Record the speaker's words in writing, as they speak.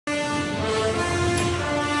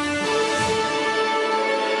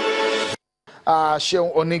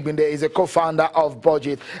Sheon Onigbinde is a co-founder of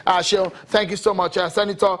Budget. Sheon, thank you so much.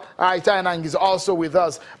 Senator Itayanang is also with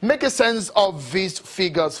us. Make a sense of these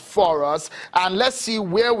figures for us, and let's see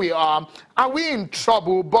where we are. Are we in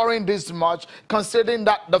trouble borrowing this much, considering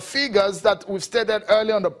that the figures that we've stated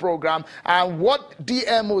earlier on the program and what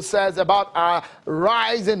DMO says about our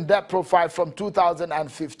rise in debt profile from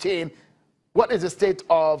 2015? What is the state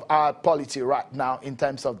of our polity right now in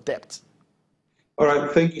terms of debt? All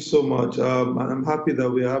right, thank you so much. I'm happy that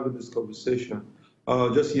we're having this conversation.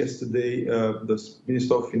 Just yesterday, the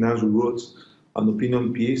Minister of Finance wrote an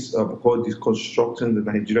opinion piece called Deconstructing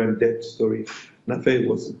the Nigerian Debt Story. And I felt it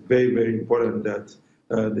was very, very important that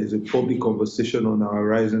there's a public conversation on our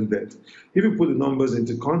rising debt. If you put the numbers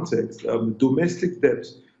into context, domestic debt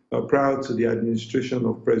prior to the administration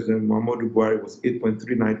of President Muhammadu Buhari was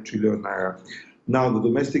 8.39 trillion naira. Now the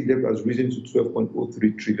domestic debt has risen to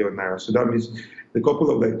 12.03 trillion naira. So that means in a couple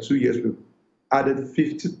of 2 years, we've added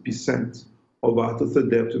 50% of our total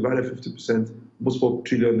debt. We've added 50%, almost 4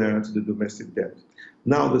 trillion naira to the domestic debt.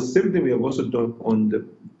 Now the same thing we have also done on the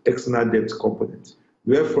external debt component.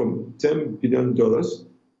 We are from $10 billion,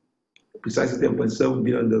 precisely $10.7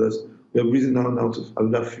 billion, we have risen now to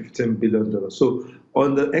another $15 billion. So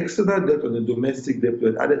on the external debt, on the domestic debt, we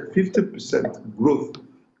have added 50% growth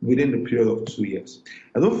within the period of 2 years.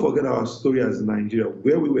 And don't forget our story as Nigeria,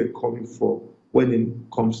 where we were coming from when it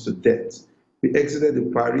comes to debt. We exited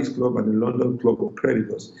the Paris Club and the London Club of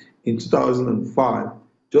Creditors in 2005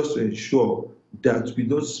 just to ensure that we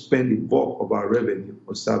don't spend the bulk of our revenue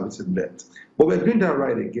on servicing debt. But we're doing that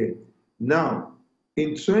right again. Now,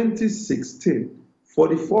 in 2016,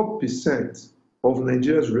 44% of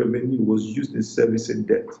Nigeria's revenue was used in servicing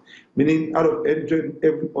debt, meaning out of every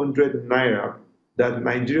 100 naira that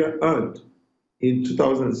Nigeria earned in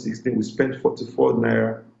 2016, we spent 44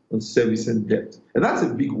 naira on servicing debt. And that's a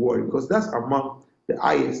big worry because that's among the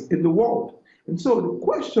highest in the world. And so the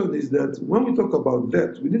question is that when we talk about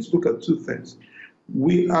debt, we need to look at two things.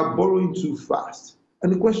 We are borrowing too fast.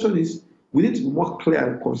 And the question is, we need to be more clear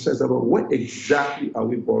and concise about what exactly are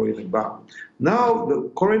we borrowing about. Now, the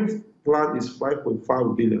current plan is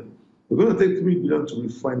 5.5 billion. We're going to take 3 billion to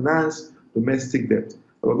refinance domestic debt.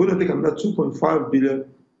 We're going to take another 2.5 billion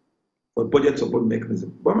for budget support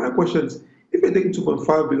mechanism. But my question is, if you're taking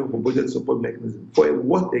 2.5 billion for budget support mechanism, for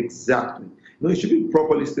what exactly? No, it should be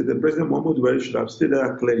properly stated. President Muhammadu Buhari should have stated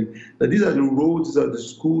that clearly, that these are the roads, these are the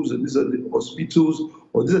schools, and these are the hospitals,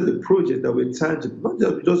 or these are the projects that were tangible.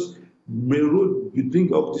 Not just railroad, you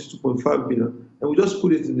think of this 2.5 billion, and we just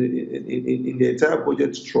put it in the entire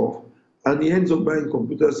budget trough, and he ends up buying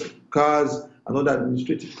computers, cars, and other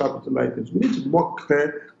administrative capital items. We need to be more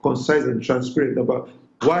clear, concise, and transparent about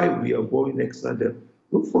why we are borrowing external debt.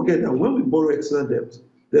 Don't forget that when we borrow external debt,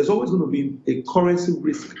 there's always going to be a currency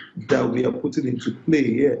risk that we are putting into play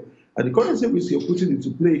here. And the currency risk you're putting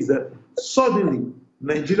into play is that suddenly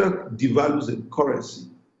Nigeria devalues in currency,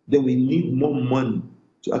 then we need more money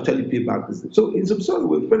to actually pay back this debt. So in some sort of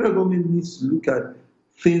way, federal government needs to look at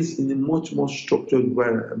things in a much more structured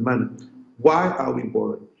manner. Why are we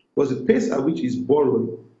borrowing? Because the pace at which it's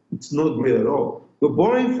borrowing, it's not great at all. We're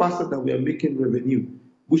borrowing faster than we are making revenue.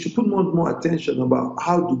 We should put more attention about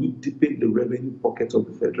how do we deepen the revenue pocket of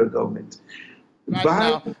the federal government. Right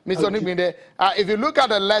now, Mr. Onigbinde, if you look at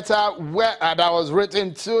the letter that was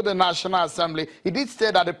written to the National Assembly, he did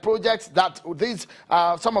say that the projects that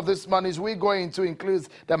some of these monies we go into includes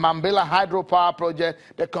the Mambila hydropower project,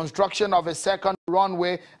 the construction of a second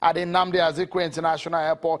runway at the Nnamdi Azikiwe International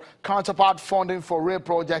Airport, counterpart funding for rail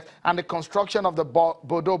projects, and the construction of the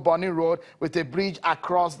Bodo Boni Road with a bridge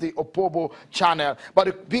across the Opobo Channel. But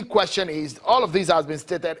the big question is, all of these has been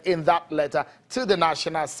stated in that letter to the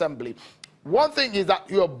National Assembly. One thing is that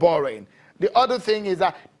you're borrowing. The other thing is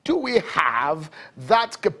that do we have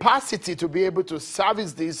that capacity to be able to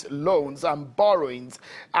service these loans and borrowings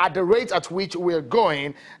at the rate at which we're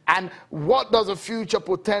going? And what does the future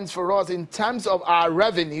portend for us in terms of our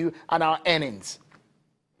revenue and our earnings?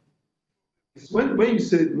 When you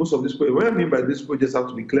say most of this project, what I mean by this projects have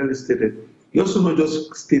to be clearly stated, you also not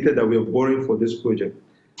just stated that we are borrowing for this project.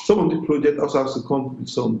 Some of the project also has to come with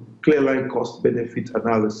some clear line cost benefit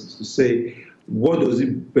analysis to say, what does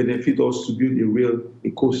it benefit us to build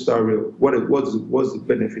a coastal rail? What's the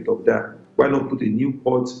benefit of that? Why not put a new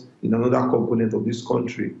port in another component of this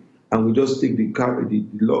country and we just take the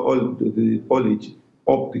haulage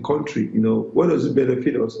up the country? You know, what does it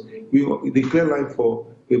benefit us? The clear line for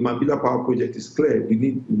a Mambila power project is clear. We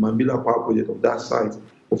need a Mambila power project of that size.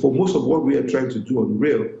 But for most of what we are trying to do on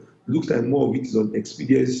rail, looks like more of it is on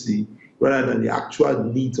expediency rather than the actual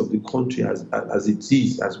needs of the country as it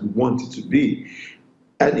is, as we want it to be.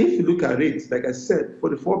 And if you look at it, like I said,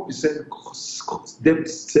 44% debt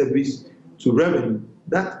service to revenue,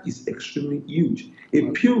 that is extremely huge.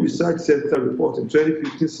 A Pew Research Center report in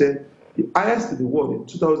 2015 said the highest in the world in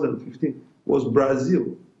 2015 was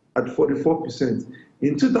Brazil at 44%.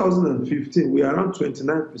 In 2015, we are around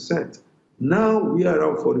 29%. Now we are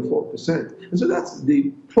around 44%. And so that's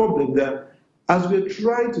the problem that as we're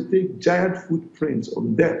trying to take giant footprints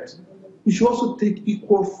on debt, we should also take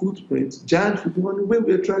equal footprints, giant footprints, on the way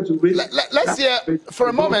we're trying to raise. Let's hear, for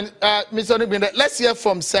a moment, Mr. Onigbinde, let's hear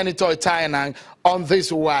from Senator Itai on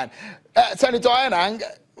this one. Senator Enang,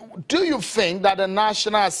 do you think that the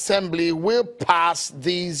National Assembly will pass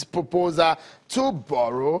this proposal to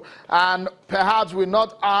borrow and perhaps will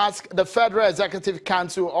not ask the Federal Executive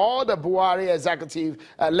Council or the Buhari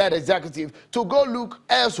led executive to go look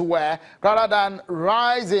elsewhere rather than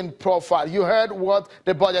rise in profile? You heard what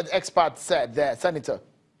the budget expert said there, Senator.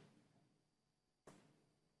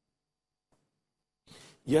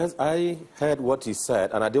 Yes, I heard what he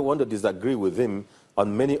said, and I don't want to disagree with him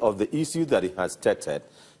on many of the issues that he has stated.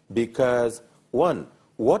 Because, one,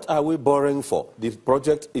 what are we borrowing for? The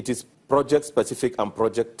project, it is project-specific and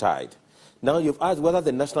project-tied. Now, you've asked whether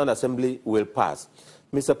the National Assembly will pass.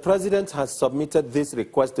 Mr. President has submitted this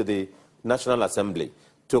request to the National Assembly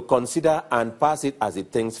to consider and pass it as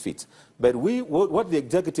it thinks fit. But what the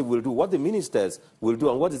executive will do, what the ministers will do,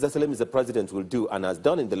 and what His Excellency Mr. President will do, and has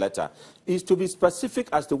done in the letter, is to be specific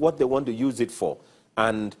as to what they want to use it for.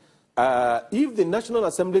 And if the National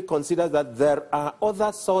Assembly considers that there are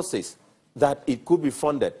other sources that it could be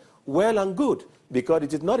funded, well and good, because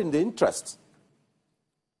it is not in the interest.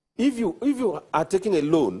 If you are taking a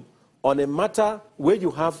loan on a matter where you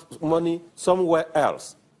have money somewhere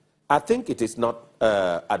else, I think it is not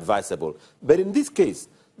advisable. But in this case,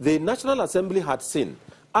 the National Assembly had seen,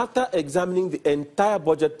 after examining the entire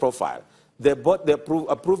budget profile, they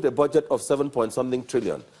approved a budget of 7-point-something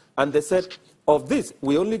trillion. And they said, of this,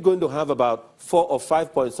 we're only going to have about 4 or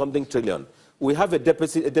 5-point-something trillion. We have a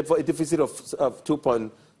deficit of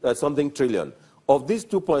 2-point-something trillion. Of this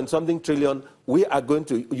 2-point-something trillion, we are going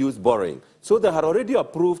to use borrowing. So they had already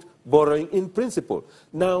approved borrowing in principle.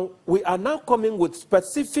 Now, we are now coming with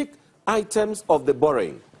specific items of the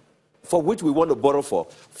borrowing for which we want to borrow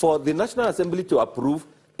for the National Assembly to approve,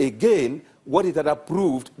 again, what it had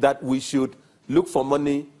approved that we should look for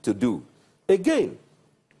money to do. Again,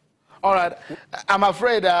 all right. I'm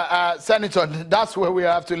afraid, Senator, that's where we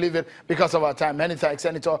have to leave it because of our time. Many thanks.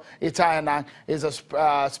 Senator Itai Enang is a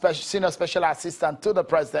senior special assistant to the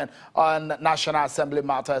president on National Assembly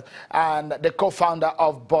matters and the co-founder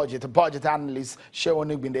of Budget Analyst, Shehu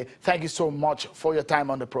Onigbinde. Thank you so much for your time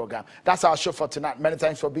on the program. That's our show for tonight. Many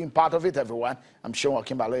thanks for being part of it, everyone. I'm Shehu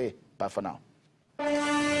Okimbaloye. Bye for now.